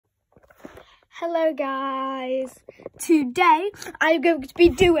Hello guys, today I'm going to be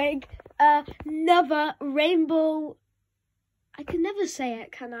doing another rainbow, I can never say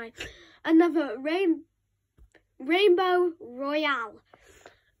it, can I? Another rainbow Royale.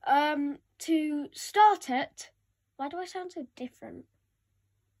 To start it, why do I sound so different?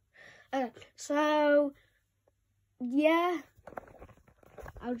 So yeah,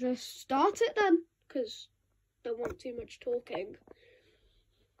 I'll just start it then, because I don't want too much talking.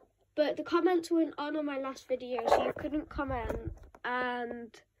 But the comments weren't on my last video, so you couldn't comment,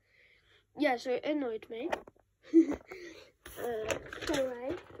 and yeah, so it annoyed me.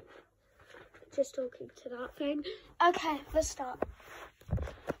 Anyway, just talking to that thing. Okay, let's start.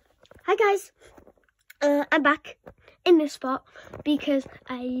 Hi guys, I'm back in this spot because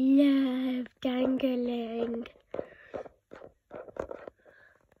I love dangling.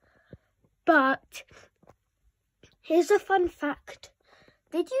 But here's a fun fact.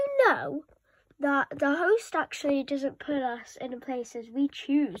 Did you know that the host actually doesn't put us in the places, we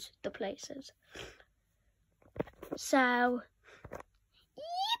choose the places? So, yippee!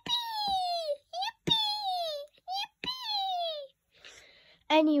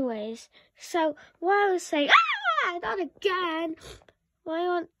 Anyways, so what I was saying, not again.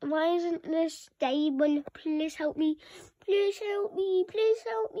 Why isn't this stable? Please help me. Please help me. Please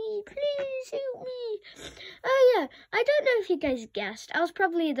help me. Please help me. Oh yeah, I don't know if you guys guessed. I was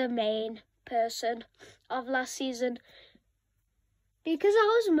probably the main person of last season because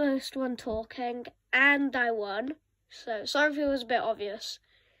I was most one talking and I won. So sorry if it was a bit obvious.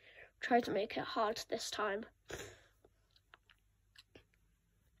 Try to make it hard this time.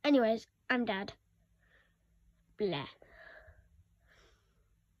 Anyways, I'm dead. Bleh.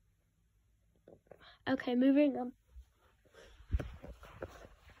 Okay, moving on.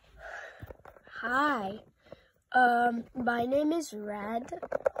 Hi, my name is Red,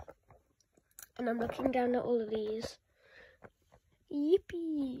 and I'm looking down at all of these.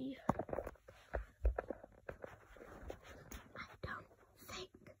 Yippee! I don't think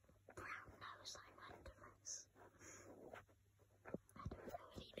Brown knows I'm under this. I don't know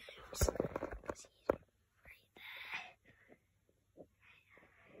what he knows, because he's right there.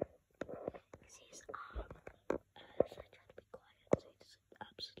 Because his arm. So I try to be quiet so he doesn't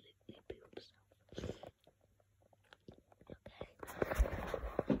absolutely boo himself.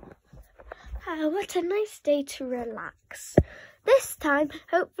 What a nice day to relax. This time,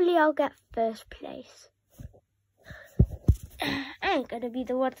 hopefully I'll get first place. I ain't gonna be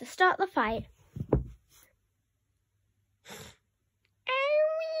the one to start the fight.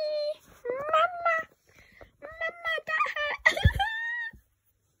 Mama, that hurt.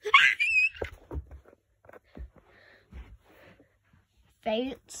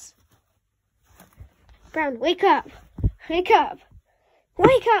 Faints. Brown, wake up. Wake up.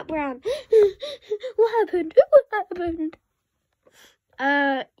 Wake up, Brown. What happened? What happened?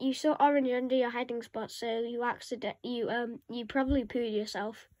 You saw orange under your hiding spot, so you you probably pooed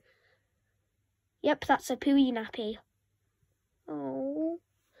yourself. Yep, that's a pooey nappy. Oh.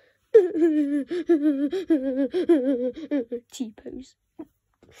 T-pose.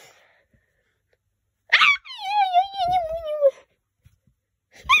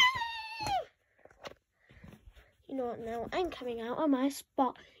 You know what, now I'm coming out of my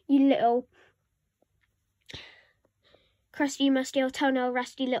spot, you little crusty, musty, old toenail,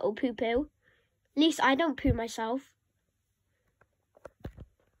 rusty little poo-poo. At least I don't poo myself.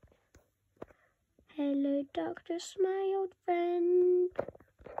 Hello, doctor, my old friend.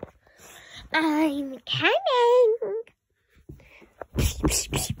 I'm coming.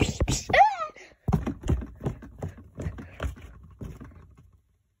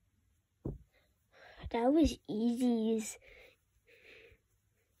 That was easy.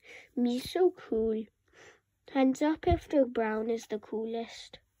 Me so cool. Hands up if the brown is the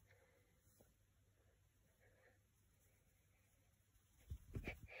coolest.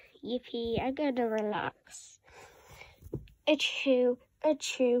 Yippee, I'm gonna relax. Achoo,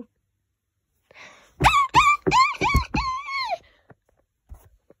 achoo.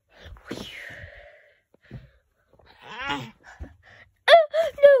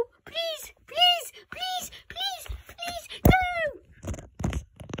 No, please, please, please, please, please, no!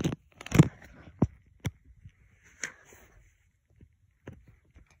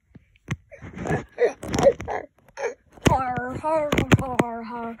 Har, har, har,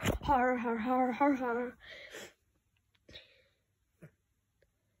 har, har, har, har, har, har.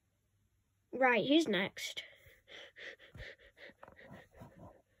 Right, who's next?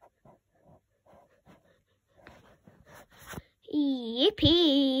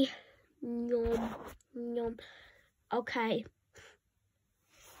 Yippee! Yum, yum. Okay.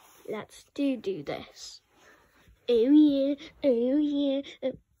 let's do this. Oh yeah, oh yeah.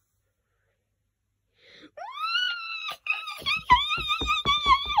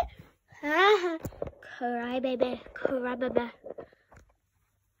 Cry, baby, cry, baby.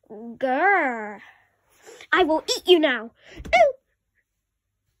 Grr. I will eat you now.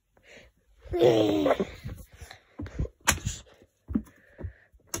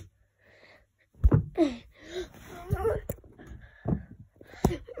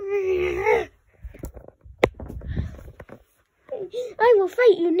 I will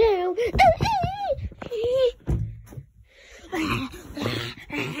fight you now.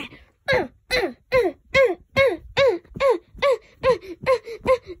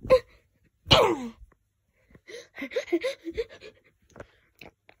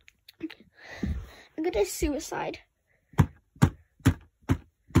 I'm gonna suicide.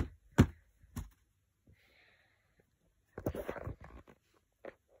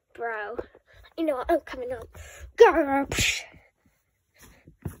 Bro, you know what? I'm coming up. Go.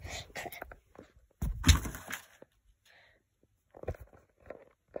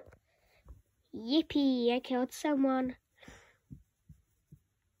 Yippee, I killed someone.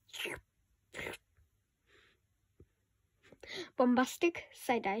 Bombastic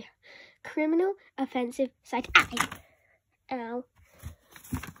side-eye. Criminal offensive side-eye. Ow.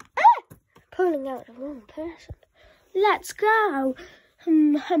 Ah! Pulling out the wrong person. Let's go.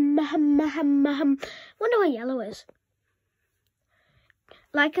 Wonder where yellow is.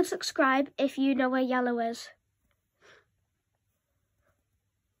 Like and subscribe if you know where yellow is.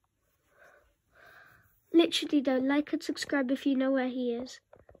 Literally don't like and subscribe if you know where he is.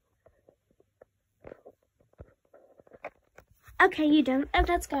 Okay, you don't. Oh,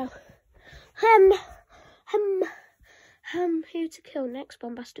 let's go. Who to kill next?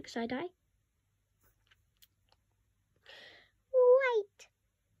 Bombastic side-eye. Wait.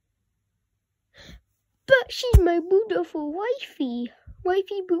 But she's my beautiful wifey.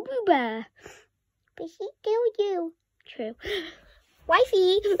 Wifey Boo Boo Bear. But she killed you. True.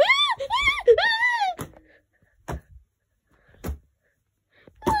 Wifey.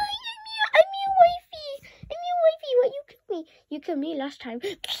 You killed me last time.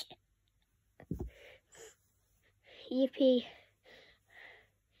 Yippee.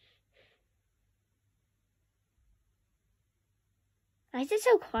 Why is it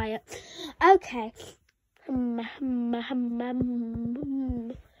so quiet? Okay. What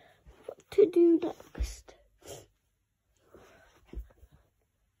to do next?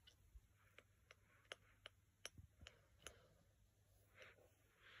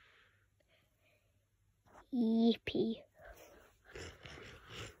 Yippee.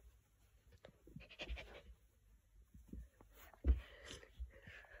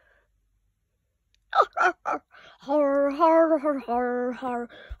 Har har har har har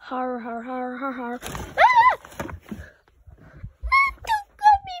har har har har har. Ah! Don't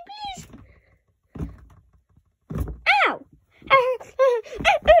grab me, please. Ow!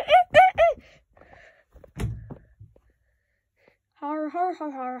 Har har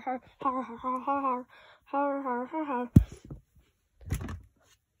har har har har har har har har har har.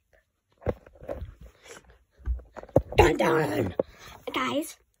 Dun dun. Guys.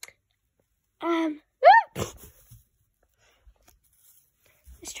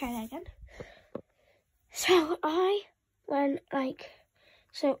 Let's try that again. So I went like,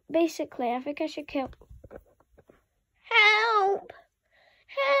 so basically I think I should kill. Help!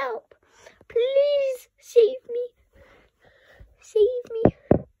 Help! Please save me! Save me!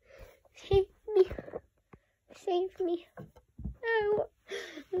 Save me! Save me! Oh!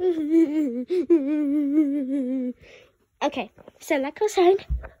 Okay, so like I was saying,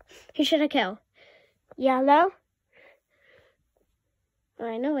 who should I kill? Yellow?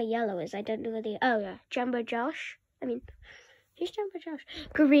 I know where yellow is. I don't know where the... Oh, yeah. Jumbo Josh. I mean, who's Jumbo Josh?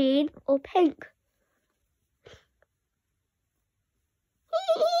 Green or pink?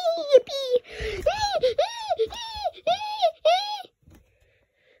 Yippee!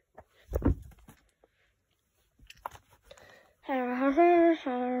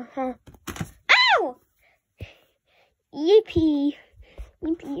 Ow! Yippee!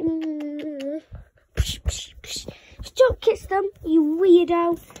 Yippee! Don't kiss them, you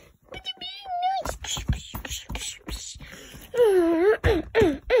weirdo.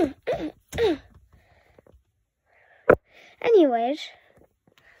 Anyways,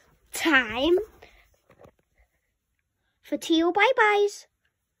 time for teal bye-byes.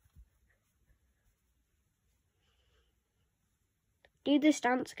 Do this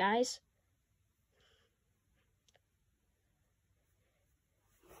dance, guys.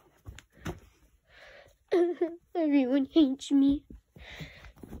 Everyone hates me.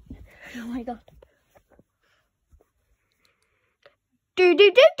 Oh my god. Do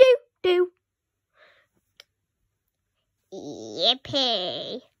do do do do.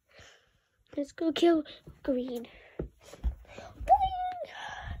 Yippee. Let's go kill green. Boing.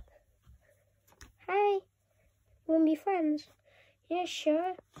 Hi. Wanna be friends? Yeah,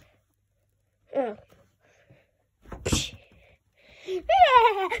 sure. Oh.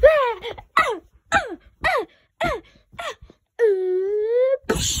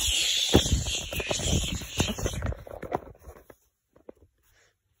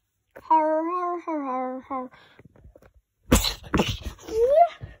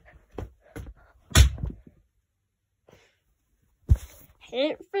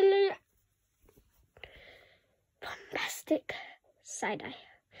 Really bombastic side-eye.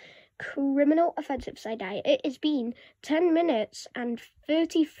 Criminal offensive side-eye. It has been 10 minutes and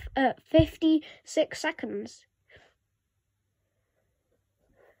 56 seconds.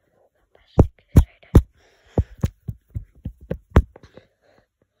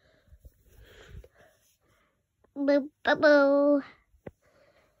 Boo.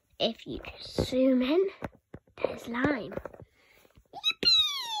 If you just zoom in, there's lime.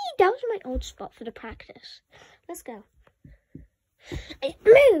 Yippee! That was my old spot for the practice. Let's go.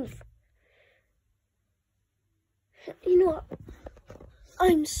 Move! You know what?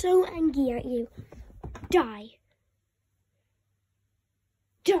 I'm so angry at you. Die.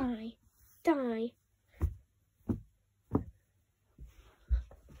 Die. Die.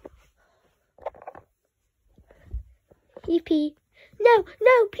 Yippee. No,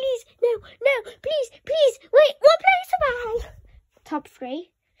 please, no, please. Wait, what place am I? Top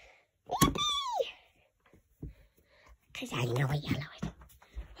 3. Yippee! Because I know what yellow is.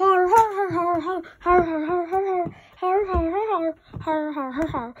 Har, har, har, har, har, har, har, har, har, har, har, har,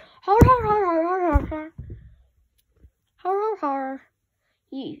 har, har, har, har, har.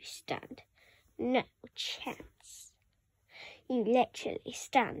 You stand no chance. You literally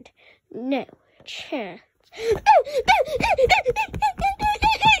stand no chance.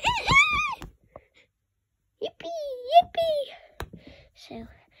 Yippee. So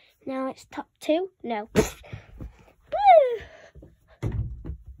now it's top 2. No.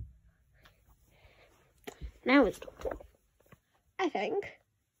 Now it's top 1. I think.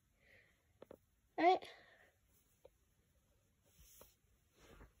 Right?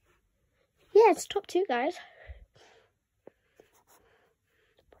 Yeah, it's top 2, guys.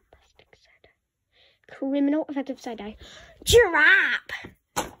 Bombastic side-eye. Criminal offensive side-eye. Giraffe!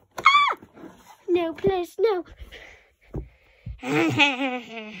 Ah! No, please, no.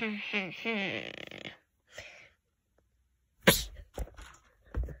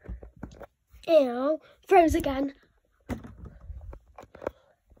 Ew, froze again.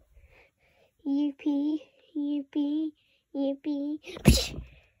 Yippee. Owie.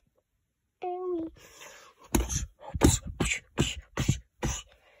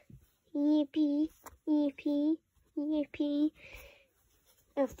 Yippee.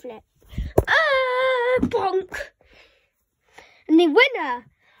 A flip. Bonk. And the winner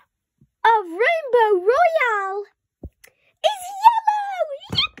of Rainbow Royale is yellow.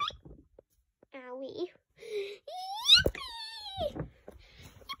 Yippee. Owie.